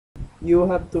you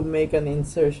have to make an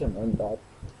insertion on that.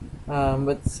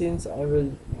 But since I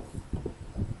will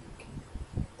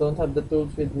don't have the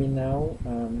tools with me now,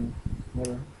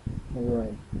 never, never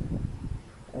mind.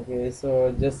 Okay,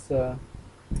 so just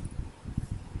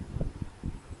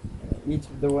each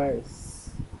of the wires.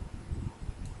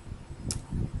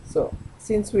 So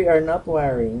since we are not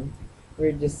wiring,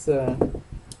 we're just this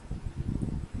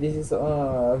is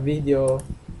a video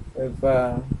of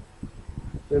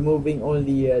removing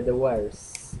only the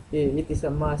wires. It is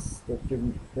a must that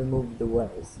you remove the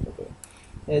wires. Okay,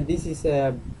 this is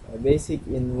a basic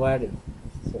in wiring.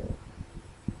 So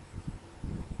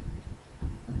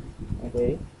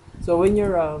okay, so when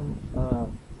you're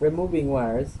removing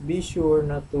wires, uh, be sure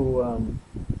not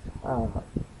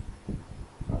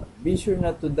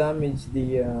to damage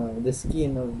the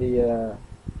skin of the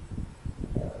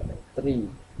tree.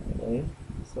 Okay,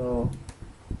 so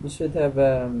you should have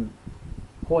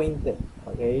pointed.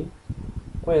 Okay,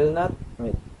 well, not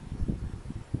wait.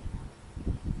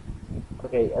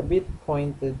 Okay, a bit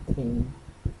pointed thing,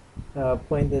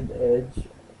 pointed edge.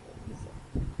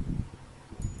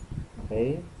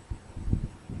 Okay.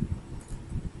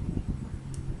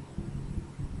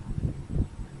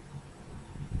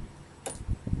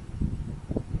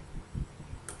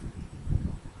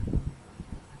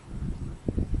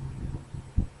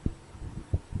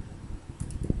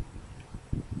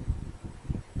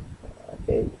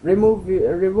 Okay, remove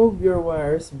your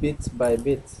wires bits by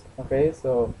bits. Okay,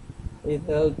 so it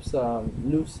helps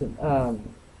loosen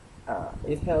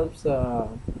it helps uh,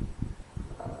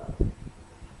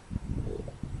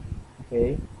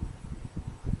 okay,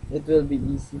 it will be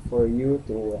easy for you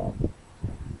to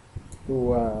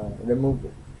remove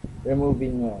it,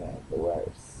 removing the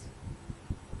wires.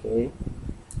 Okay.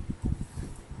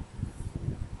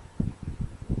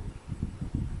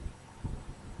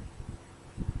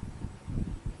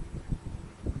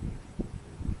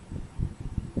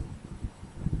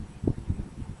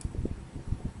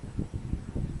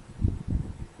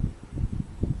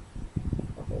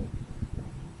 Okay,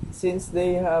 since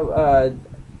they have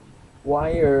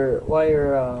wire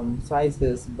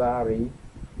sizes vary,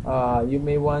 you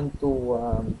may want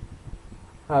to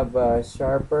have a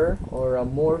sharper or a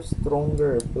more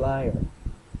stronger plier.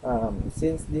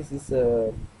 Since this is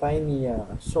a tiny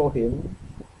shohin,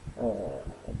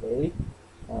 okay,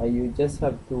 you just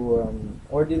have to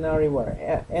ordinary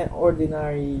wire, an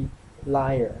ordinary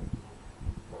plier.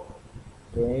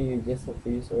 Okay, you just have to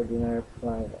use ordinary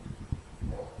plier.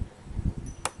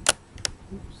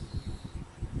 Oops.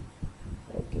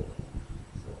 Okay.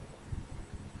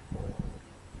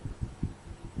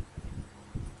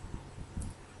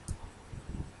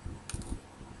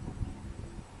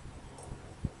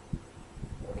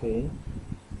 Okay.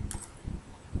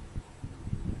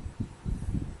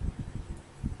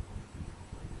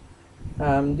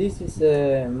 This is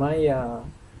my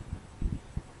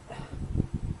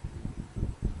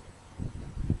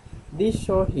this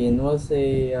Shohin was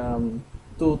a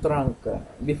two trunk.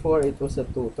 Before it was a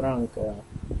two trunk,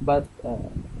 but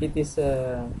it is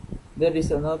there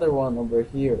is another one over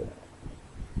here.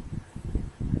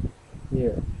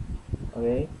 Here,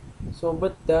 okay. So,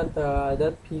 but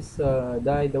that piece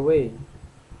died away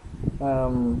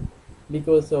um,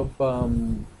 because of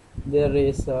there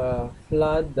is a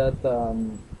flood that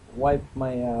wiped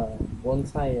my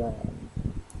bonsai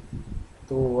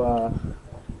to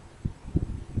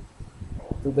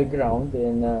to the ground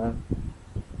and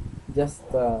just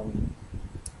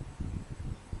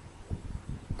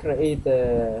create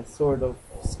a sort of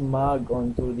smog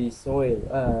onto the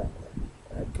soil,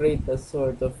 create a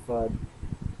sort of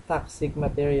toxic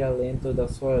material into the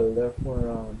soil.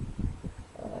 Therefore,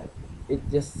 it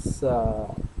just uh,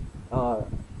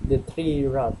 the tree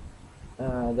rot.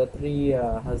 The tree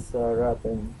has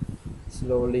rotten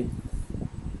slowly.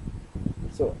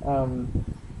 So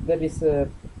there is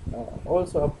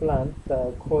also a plant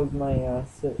called my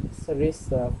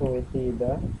Cerisa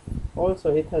foetida.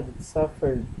 Also, it had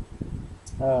suffered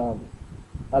um,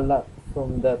 a lot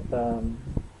from that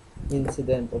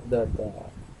incident of that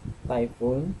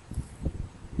typhoon.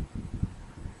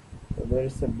 So there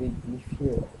is a big leaf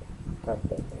here. Cut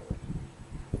that.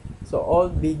 So all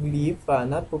big leaf,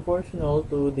 not proportional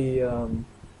to the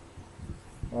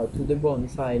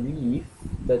bonsai leaf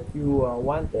that you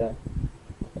want.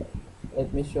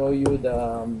 Let me show you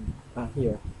the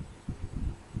here.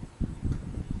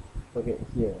 Okay,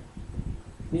 here.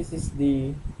 This is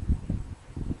the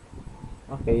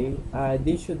okay.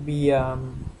 This should be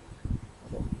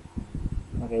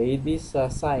okay. This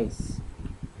size.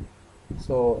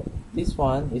 So this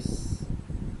one is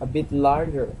a bit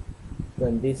larger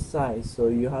than this size. So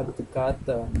you have to cut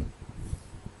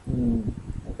mm,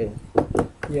 okay,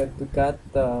 you have to cut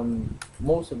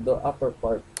most of the upper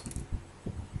part,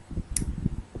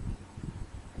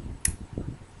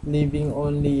 leaving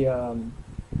only the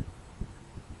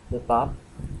top.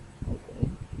 Okay,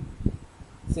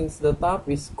 since the top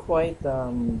is quite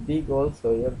big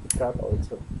also, you have to cut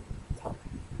also top.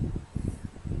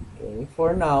 Okay,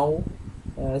 for now,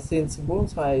 since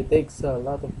bonsai takes a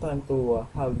lot of time to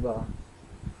have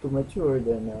to mature,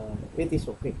 then it is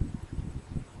okay.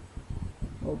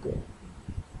 Okay,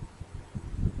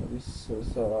 this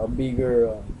is a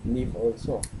bigger leaf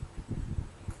also.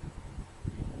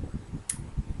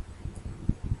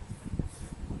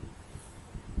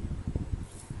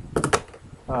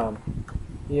 Um,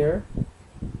 here,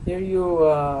 here you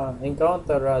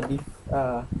encounter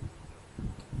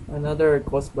another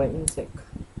caused by insect.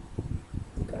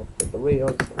 Cut that away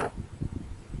also.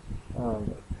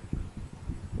 Um,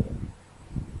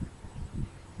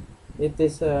 it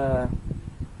is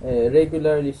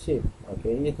regularly shaped.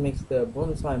 Okay, it makes the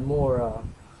bonsai more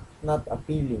not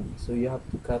appealing, so you have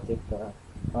to cut it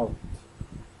out.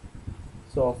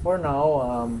 So for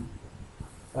now,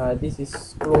 this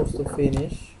is close to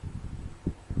finish.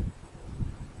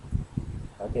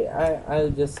 Okay,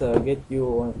 I'll just get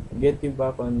you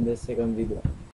back on the second video.